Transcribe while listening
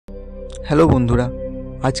Hello বন্ধুরা,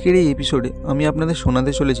 আজকের এই এপিসোডে আমি আপনাদের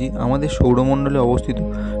শোনাতে চলেছি আমাদের সৌরমণ্ডলে অবস্থিত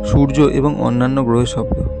সূর্য এবং অন্যান্য গ্রহের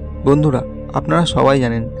শব্দ। বন্ধুরা, আপনারা সবাই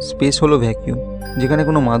জানেন স্পেস হলো ভ্যাকিউম, যেখানে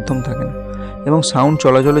কোনো মাধ্যম থাকে না, এবং সাউন্ড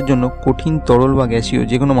চলাচলের জন্য কঠিন তরল বা গ্যাসীয়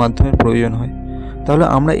যে কোনো মাধ্যমের প্রয়োজন হয়। তাহলে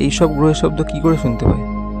আমরা এই সব গ্রহের শব্দ কী করে শুনতে পাই?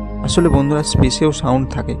 আসলে বন্ধুরা, স্পেসেও সাউন্ড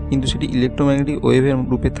থাকে, কিন্তু সেটি ইলেকট্রোম্যাগনেটিক ওয়েভের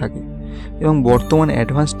রূপে থাকে, এবং বর্তমান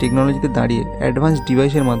অ্যাডভান্স টেকনোলজিতে দাঁড়িয়ে অ্যাডভান্স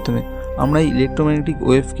ডিভাইসের মাধ্যমে আমরা এই ইলেকট্রোম্যাগনেটিক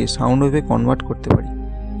ওয়েভকে সাউন্ড ওয়েভে কনভার্ট করতে পারি।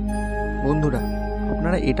 বন্ধুরা,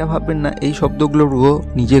 আপনারা এটা ভাববেন না এই শব্দগুলো গ্রহ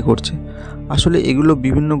নিজে করছে। আসলে এগুলো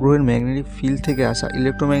বিভিন্ন গ্রহের ম্যাগনেটিক ফিল্ড থেকে আসা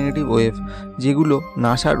ইলেকট্রোম্যাগনেটিক ওয়েভ, যেগুলো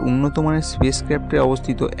নাসার উন্নত মানের স্পেস ক্রাফটে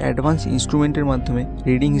অবস্থিত অ্যাডভান্স ইনস্ট্রুমেন্টের মাধ্যমে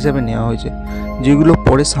রিডিং হিসাবে নেওয়া হয়েছে, যেগুলো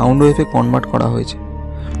পরে সাউন্ড ওয়েভে কনভার্ট করা হয়েছে।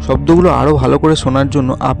 শব্দগুলো আরও ভালো করে শোনার জন্য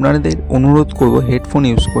আপনাদের অনুরোধ করব হেডফোন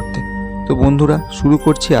ইউজ করতে। তো বন্ধুরা, শুরু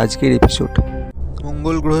করছি আজকের এপিসোড।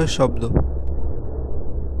 মঙ্গল গ্রহের শব্দ।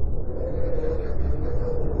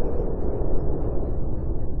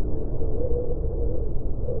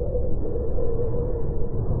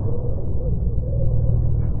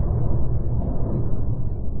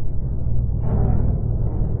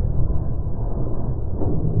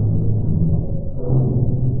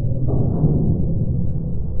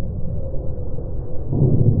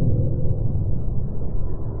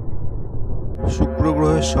 শুক্র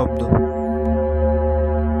গ্রহের শব্দ।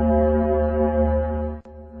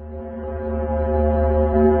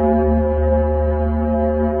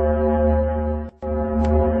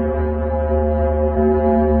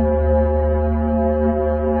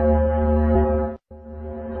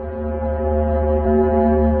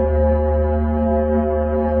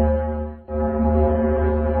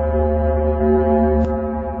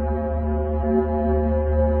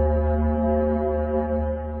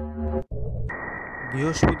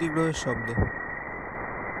 বৃহস্পতি গ্রহের শব্দ।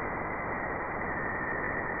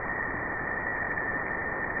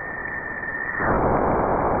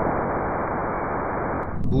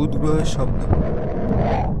 বুধ গ্রহের শব্দ।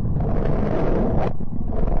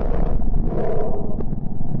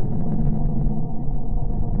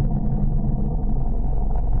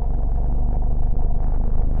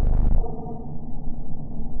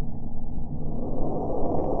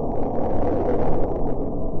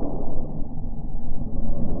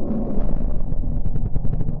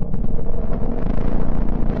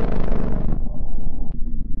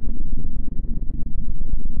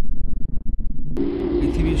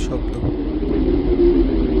 পৃথিবীর শব্দ।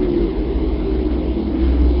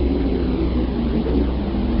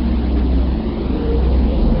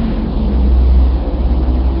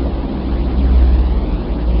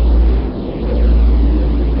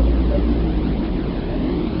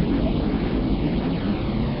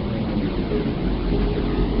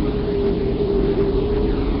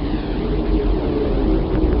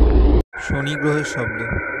 শনি গ্রহের শব্দ।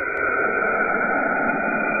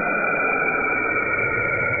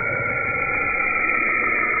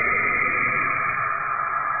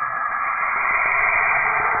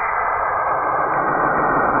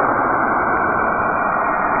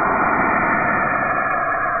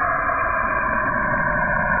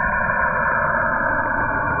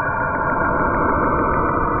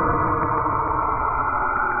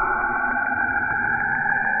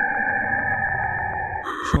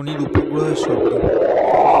 শনির উপগ্রহের শব্দ।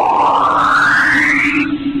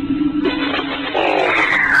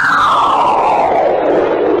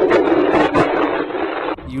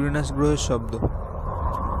 ইউরেনাস গ্রহের শব্দ।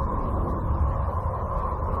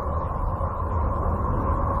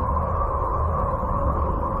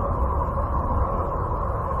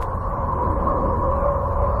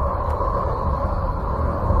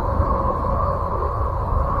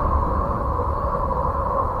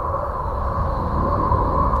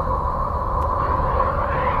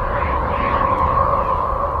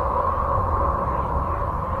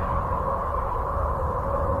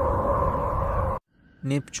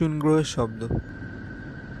 নেপচুন গ্রহের শব্দ।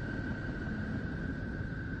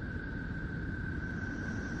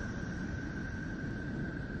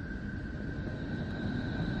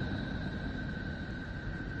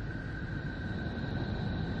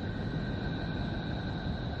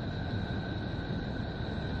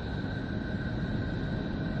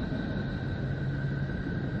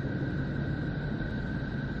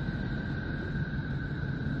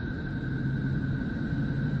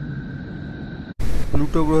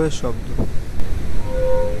 প্লুটো গ্রহের শব্দ।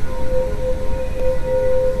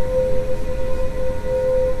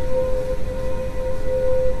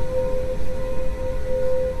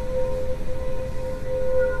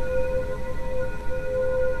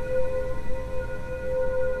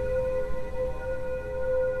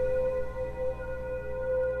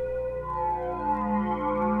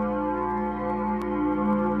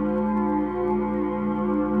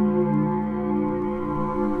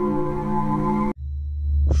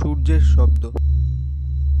 শব্দ,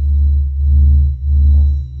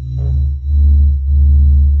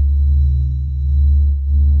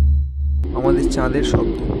 আমাদের চাঁদের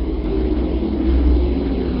শব্দ,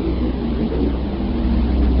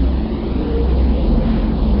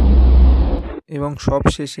 এবং সব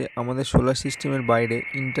শেষে আমাদের সোলার সিস্টেমের বাইরে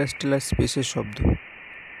ইন্টারস্টেলার স্পেসের শব্দ।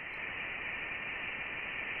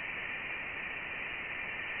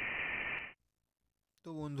 তো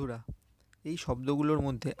বন্ধুরা, এই শব্দগুলোর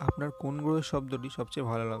মধ্যে আপনার কোন গ্রহের শব্দটি সবচেয়ে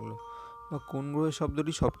ভালো লাগলো বা কোন গ্রহের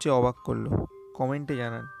শব্দটি সবচেয়ে অবাক করলো কমেন্টে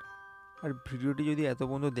জানান। আর ভিডিওটি যদি এত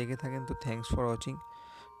পর্যন্ত দেখে থাকেন তো থ্যাঙ্কস ফর ওয়াচিং।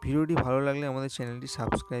 ভিডিওটি ভালো লাগলে আমাদের চ্যানেলটি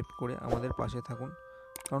সাবস্ক্রাইব করে আমাদের পাশে থাকুন,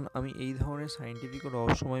 কারণ আমি এই ধরনের সায়েন্টিফিক ও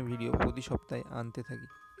রহস্যময় ভিডিও প্রতি সপ্তাহে আনতে থাকি।